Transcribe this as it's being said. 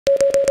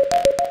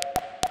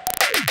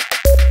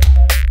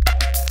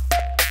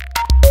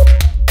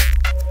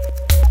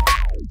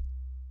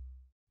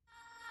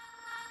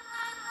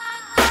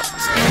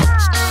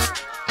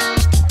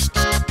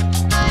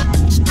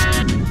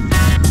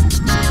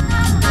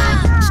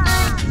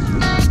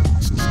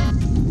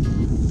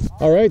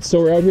All right, so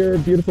we're out here,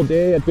 beautiful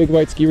day at Big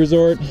White Ski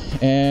Resort,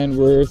 and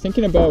we're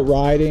thinking about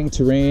riding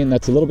terrain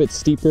that's a little bit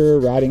steeper,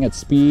 riding at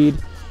speed,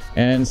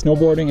 and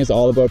snowboarding is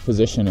all about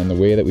position and the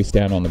way that we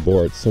stand on the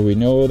board. So we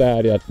know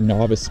that at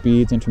novice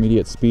speeds,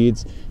 intermediate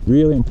speeds,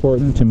 really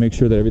important to make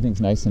sure that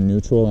everything's nice and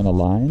neutral and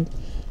aligned.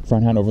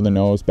 Front hand over the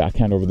nose, back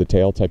hand over the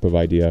tail type of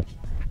idea.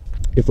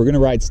 If we're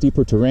gonna ride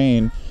steeper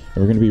terrain,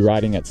 and we're gonna be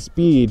riding at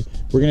speed,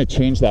 we're gonna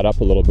change that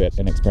up a little bit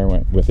and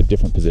experiment with a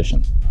different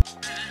position.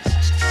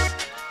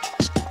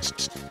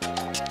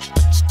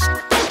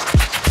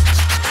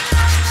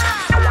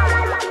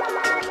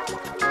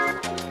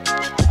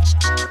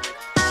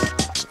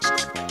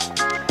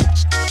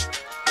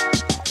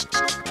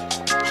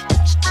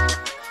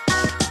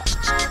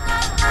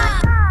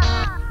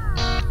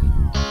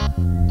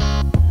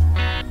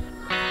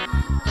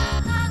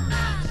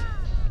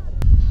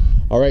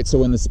 All right, so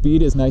when the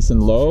speed is nice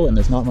and low and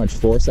there's not much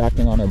force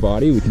acting on our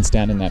body, we can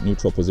stand in that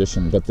neutral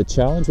position. But the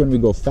challenge when we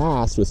go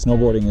fast with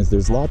snowboarding is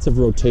there's lots of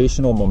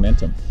rotational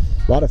momentum,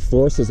 a lot of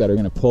forces that are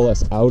going to pull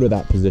us out of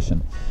that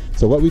position.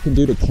 So what we can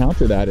do to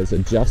counter that is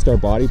adjust our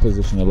body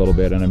position a little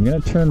bit. And I'm going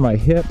to turn my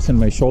hips and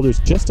my shoulders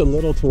just a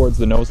little towards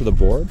the nose of the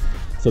board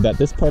so that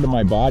this part of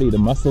my body, the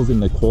muscles in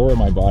the core of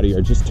my body,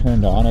 are just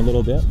turned on a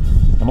little bit.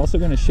 I'm also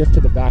going to shift to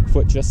the back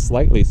foot just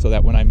slightly so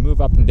that when I move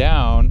up and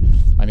down,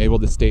 I'm able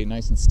to stay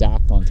nice and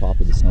stacked on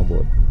top of the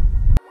snowboard.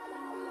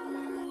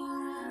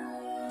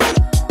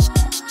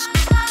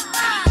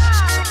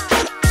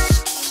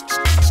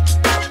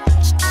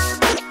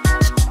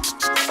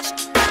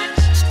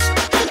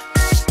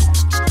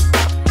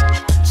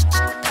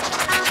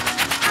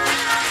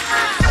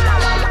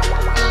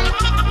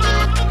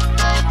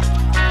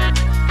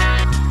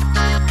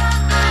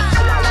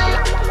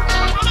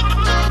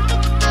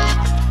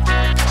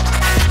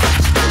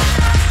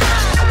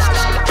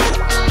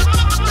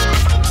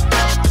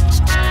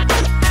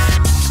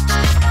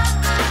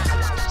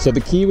 So the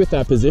key with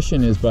that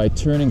position is by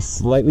turning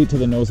slightly to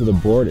the nose of the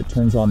board, it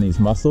turns on these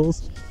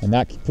muscles, and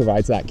that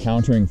provides that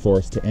countering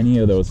force to any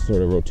of those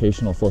sort of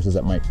rotational forces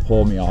that might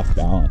pull me off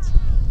balance.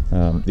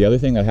 The other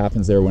thing that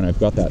happens there, when I've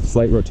got that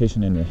slight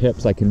rotation in the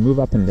hips, I can move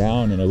up and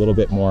down in a little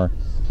bit more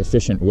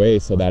efficient way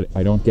so that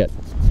I don't get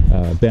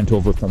bent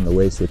over from the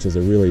waist, which is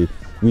a really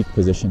weak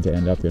position to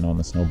end up in on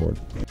the snowboard.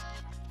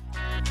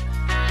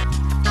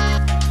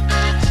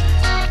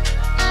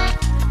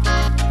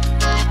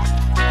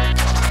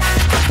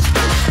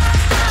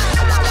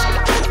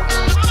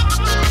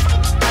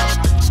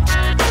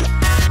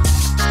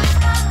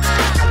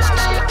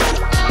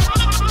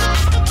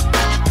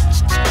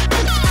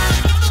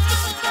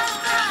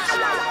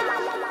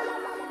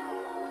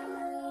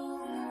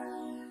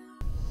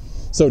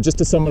 So just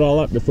to sum it all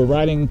up, if we're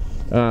riding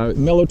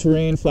mellow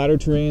terrain, flatter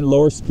terrain,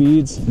 lower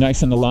speeds,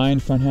 nice and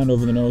aligned, front hand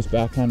over the nose,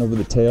 back hand over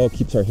the tail,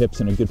 keeps our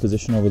hips in a good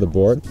position over the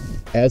board.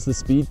 As the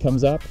speed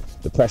comes up,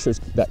 the pressures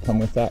that come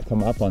with that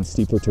come up on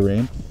steeper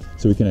terrain.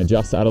 So we can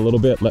adjust that a little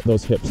bit, let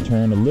those hips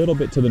turn a little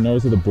bit to the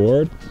nose of the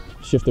board,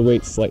 shift the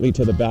weight slightly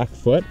to the back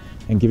foot,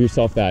 and give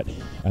yourself that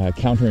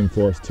countering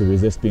force to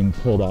resist being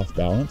pulled off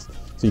balance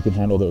so you can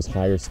handle those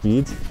higher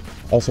speeds.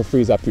 Also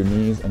frees up your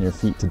knees and your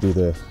feet to do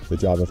the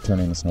job of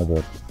turning the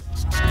snowboard.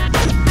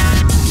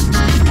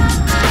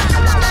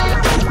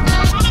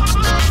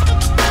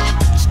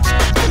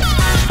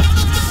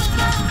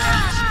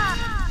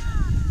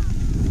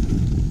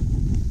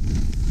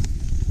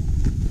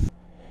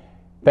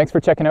 Thanks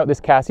for checking out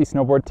this CASI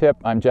snowboard tip.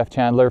 I'm Jeff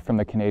Chandler from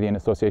the Canadian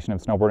Association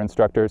of Snowboard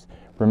Instructors.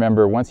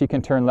 Remember, once you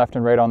can turn left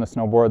and right on the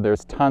snowboard,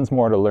 there's tons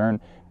more to learn.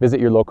 Visit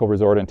your local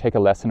resort and take a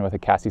lesson with a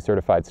CASI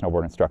certified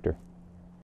snowboard instructor.